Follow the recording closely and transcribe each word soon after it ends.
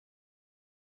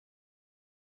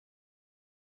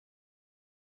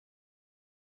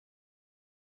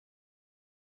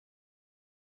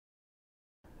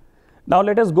Now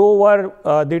let us go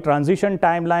over the transition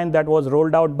timeline that was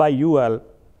rolled out by UL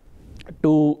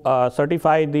to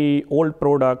certify the old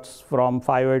products from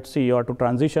 508C, or to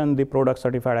transition the products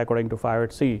certified according to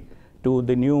 508C to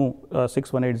the new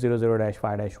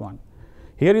 61800-5-1.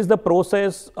 Here is the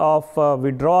process of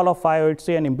withdrawal of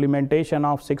 508C and implementation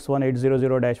of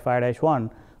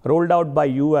 61800-5-1 rolled out by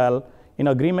UL in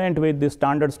agreement with the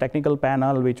standards technical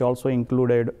panel, which also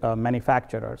included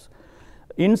manufacturers.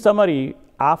 In summary,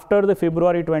 after the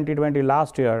February 2020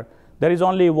 last year, there is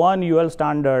only one UL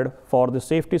standard for the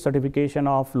safety certification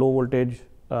of low voltage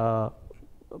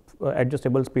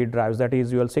adjustable speed drives, that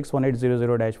is UL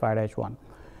 61800-5-1.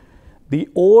 The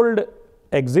old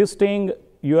existing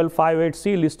UL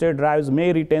 508C listed drives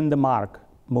may retain the mark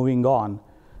moving on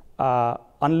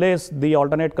unless the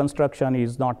alternate construction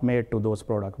is not made to those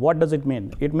products. What does it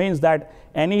mean? It means that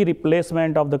any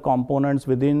replacement of the components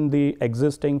within the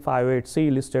existing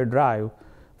 508C listed drive,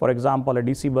 for example, a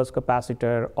DC bus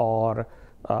capacitor or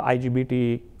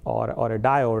IGBT or a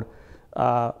diode,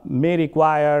 may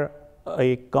require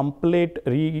a complete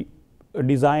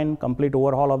redesign, complete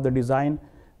overhaul of the design,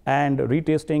 and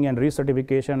retesting and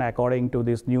recertification according to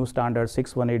this new standard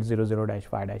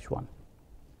 61800-5-1.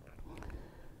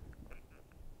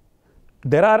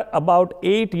 There are about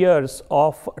 8 years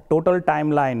of total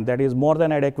timeline that is more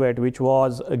than adequate, which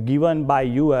was given by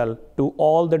UL to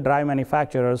all the drive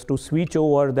manufacturers to switch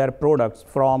over their products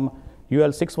from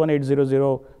UL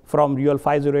 61800 from UL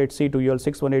 508C to UL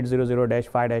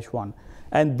 61800-5-1.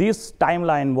 And this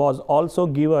timeline was also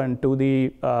given to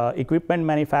the equipment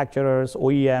manufacturers,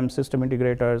 OEMs, system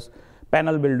integrators,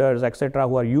 panel builders, etc.,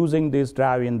 who are using this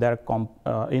drive in their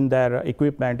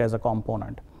equipment as a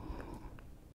component.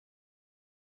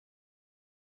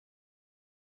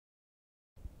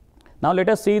 Now let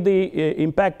us see the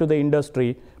impact to the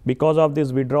industry because of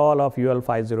this withdrawal of UL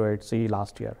 508C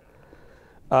last year.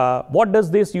 What does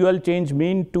this UL change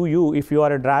mean to you if you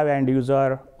are a drive end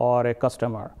user or a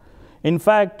customer? In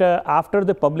fact, after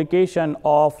the publication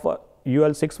of UL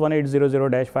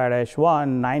 61800-5-1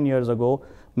 9 years ago,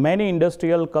 many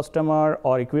industrial customer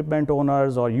or equipment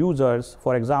owners or users,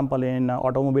 for example, in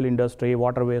automobile industry,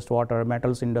 water, wastewater,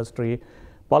 metals industry,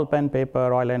 pulp and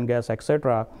paper, oil and gas,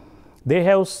 etc., they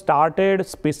have started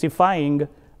specifying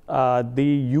the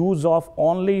use of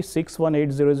only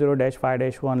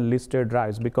 61800-5-1 listed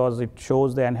drives because it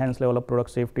shows the enhanced level of product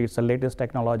safety. It's the latest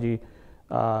technology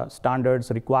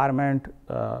standards requirement,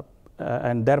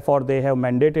 and therefore they have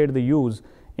mandated the use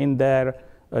in their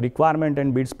requirement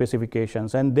and bid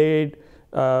specifications, and they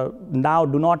now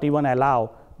do not even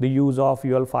allow the use of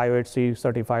UL 508C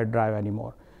certified drive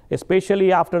anymore.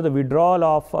 Especially after the withdrawal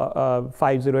of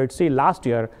 508C last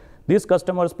year, these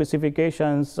customer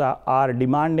specifications are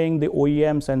demanding the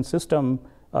OEMs and system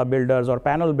builders or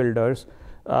panel builders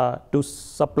to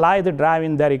supply the drive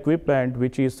in their equipment,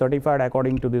 which is certified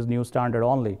according to this new standard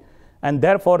only. And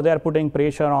therefore, they are putting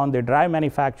pressure on the drive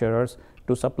manufacturers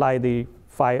to supply the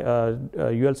UL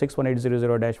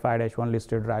 61800-5-1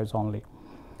 listed drives only.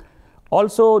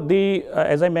 Also,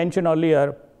 as I mentioned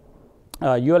earlier,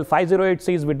 UL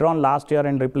 508C is withdrawn last year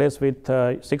and replaced with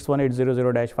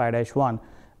 61800-5-1.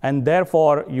 And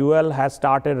therefore, UL has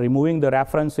started removing the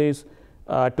references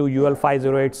to UL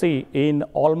 508C in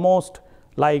almost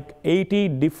like 80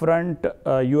 different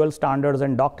UL standards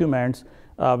and documents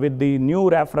with the new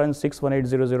reference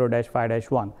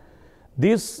 61800-5-1.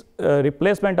 This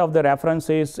replacement of the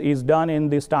references is done in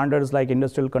the standards like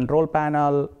Industrial Control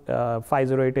Panel,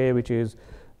 508A, which is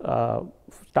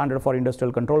standard for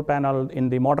Industrial Control Panel, in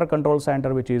the Motor Control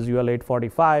Center, which is UL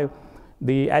 845,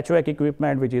 the HVAC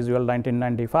equipment, which is UL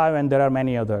 1995, and there are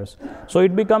many others. So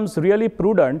it becomes really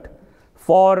prudent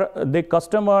for the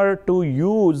customer to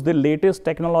use the latest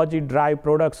technology drive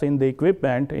products in the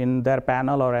equipment in their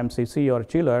panel or MCC or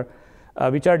chiller,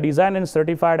 which are designed and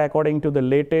certified according to the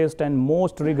latest and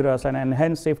most rigorous and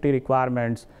enhanced safety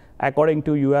requirements according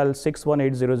to UL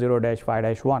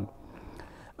 61800-5-1.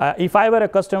 If I were a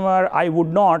customer, I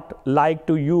would not like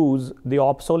to use the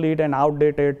obsolete and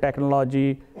outdated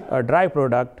technology drive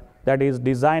product that is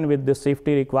designed with the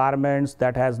safety requirements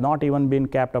that has not even been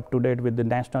kept up to date with the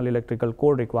National Electrical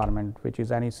Code requirement, which is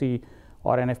NEC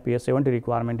or NFPA 70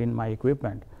 requirement in my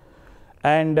equipment.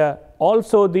 And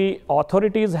also the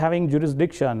authorities having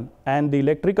jurisdiction and the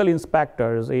electrical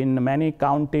inspectors in many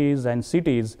counties and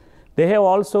cities, they have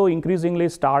also increasingly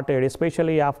started,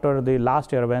 especially after the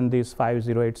last year when this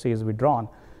 508C is withdrawn,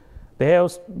 they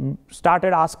have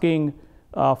started asking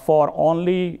for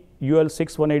only UL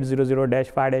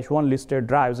 61800-5-1 listed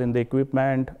drives in the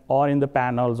equipment or in the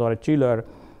panels or a chiller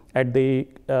at the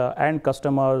end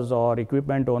customers or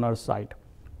equipment owners site.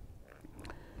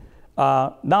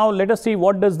 Now let us see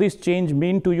what does this change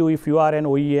mean to you if you are an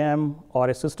OEM or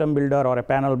a system builder or a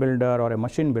panel builder or a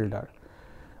machine builder.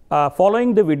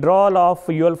 Following the withdrawal of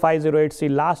UL 508C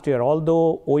last year,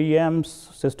 although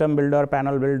OEMs, system builder,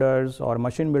 panel builders or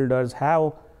machine builders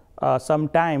have some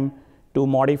time to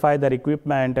modify their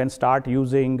equipment and start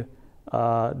using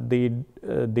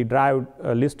the drive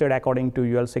listed according to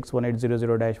UL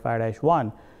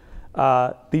 61800-5-1,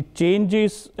 the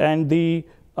changes and the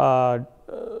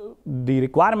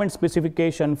requirement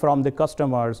specification from the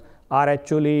customers are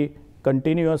actually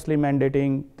continuously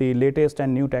mandating the latest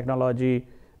and new technology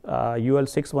UL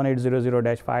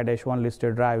 61800-5-1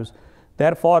 listed drives.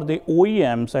 Therefore, the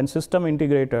OEMs and system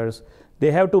integrators,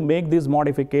 they have to make this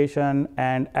modification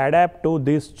and adapt to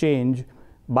this change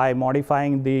by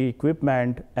modifying the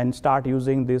equipment and start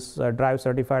using this drive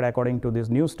certified according to this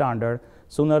new standard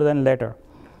sooner than later.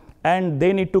 And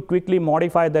they need to quickly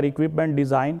modify their equipment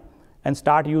design and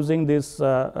start using these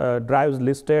drives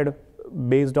listed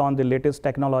based on the latest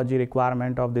technology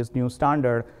requirement of this new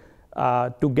standard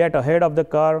to get ahead of the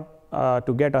curve,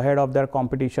 to get ahead of their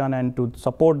competition and to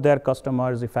support their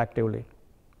customers effectively.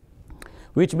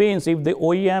 Which means if the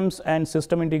OEMs and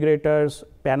system integrators,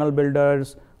 panel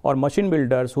builders or machine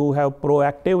builders who have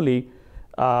proactively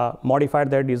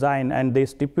modified their design and they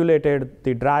stipulated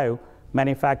the drive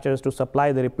manufacturers to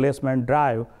supply the replacement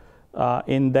drive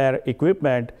in their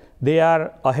equipment, they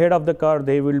are ahead of the curve.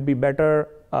 They will be better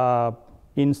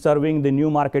in serving the new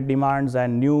market demands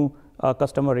and new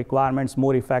customer requirements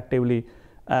more effectively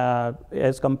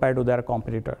as compared to their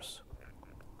competitors.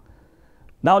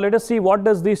 Now let us see what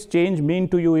does this change mean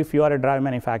to you if you are a drive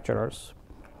manufacturers.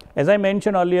 As I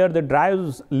mentioned earlier, the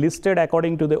drives listed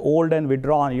according to the old and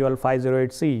withdrawn UL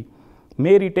 508C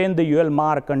may retain the UL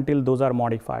mark until those are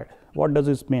modified. What does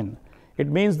this mean? It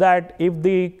means that if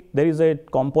there is a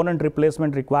component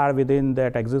replacement required within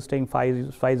that existing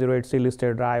 508C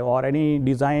listed drive or any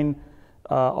design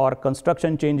or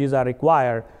construction changes are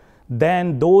required,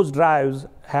 then those drives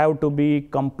have to be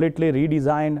completely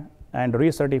redesigned and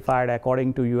recertified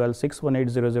according to UL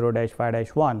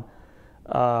 61800-5-1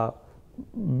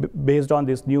 based on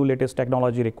this new latest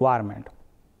technology requirement.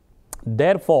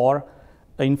 Therefore,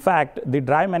 in fact, the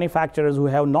drive manufacturers who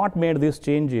have not made these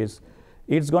changes,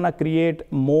 it's going to create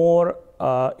more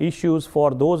issues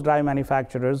for those drive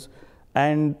manufacturers,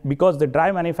 and because the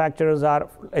drive manufacturers are,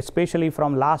 especially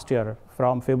from last year,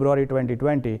 from February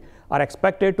 2020, are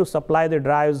expected to supply the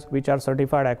drives which are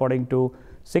certified according to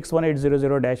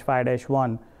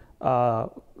 61800-5-1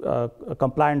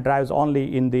 compliant drives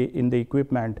only in the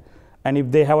equipment. And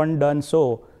if they haven't done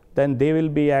so, then they will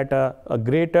be at a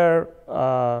greater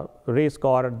risk,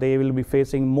 or they will be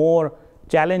facing more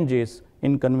challenges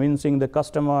in convincing the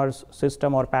customers,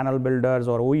 system or panel builders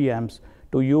or OEMs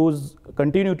to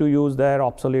continue to use their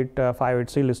obsolete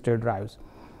 508C listed drives.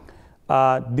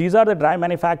 These are the drive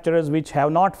manufacturers which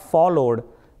have not followed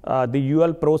the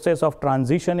UL process of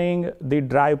transitioning the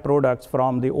drive products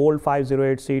from the old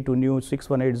 508C to new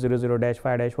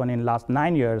 61800-5-1 in last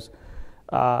 9 years,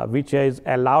 which is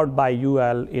allowed by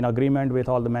UL in agreement with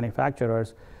all the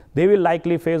manufacturers. They will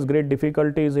likely face great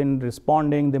difficulties in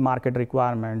responding the market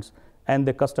requirements and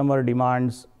the customer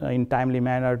demands in timely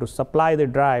manner to supply the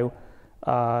drive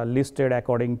listed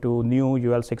according to new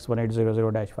UL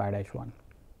 61800-5-1.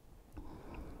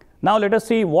 Now let us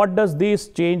see what does this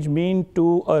change mean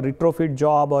to a retrofit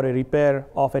job or a repair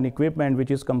of an equipment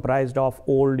which is comprised of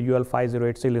old UL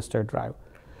 508C listed drive.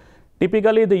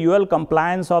 Typically, the UL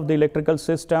compliance of the electrical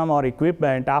system or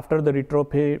equipment after the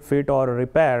retrofit or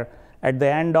repair at the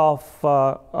end of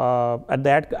at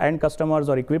the end customers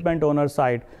or equipment owner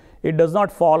side, it does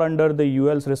not fall under the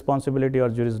UL's responsibility or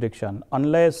jurisdiction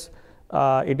unless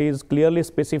it is clearly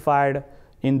specified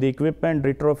in the equipment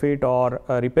retrofit or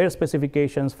repair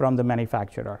specifications from the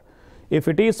manufacturer. If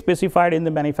it is specified in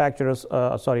the manufacturer's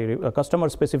customer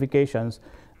specifications,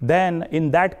 then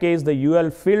in that case the UL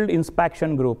field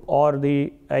inspection group or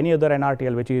any other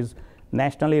NRTL which is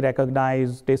nationally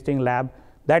recognized testing lab,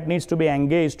 that needs to be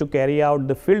engaged to carry out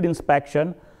the field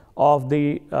inspection of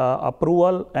the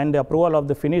approval and the approval of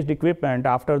the finished equipment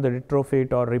after the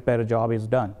retrofit or repair job is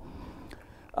done.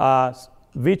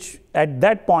 Which at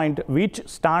that point, which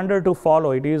standard to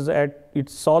follow,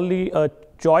 it's solely a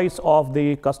choice of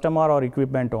the customer or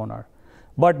equipment owner.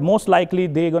 But most likely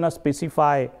they're going to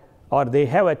specify, or they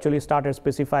have actually started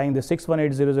specifying the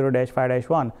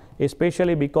 61800-5-1,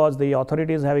 especially because the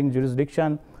authorities having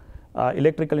jurisdiction,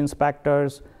 electrical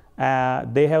inspectors,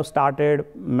 they have started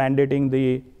mandating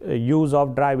the use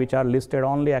of drive which are listed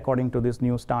only according to this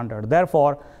new standard.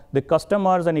 Therefore, the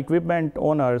customers and equipment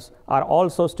owners are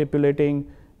also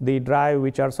stipulating the drive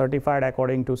which are certified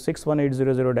according to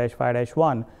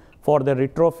 61800-5-1 for the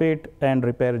retrofit and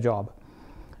repair job.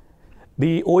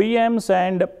 The OEMs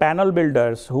and panel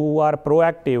builders who are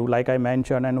proactive, like I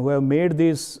mentioned, and who have made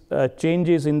these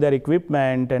changes in their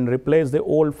equipment and replaced the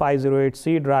old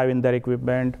 508C drive in their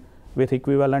equipment with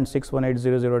equivalent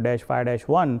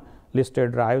 61800-5-1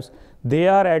 listed drives, they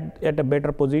are at a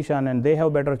better position and they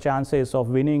have better chances of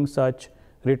winning such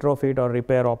retrofit or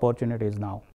repair opportunities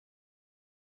now.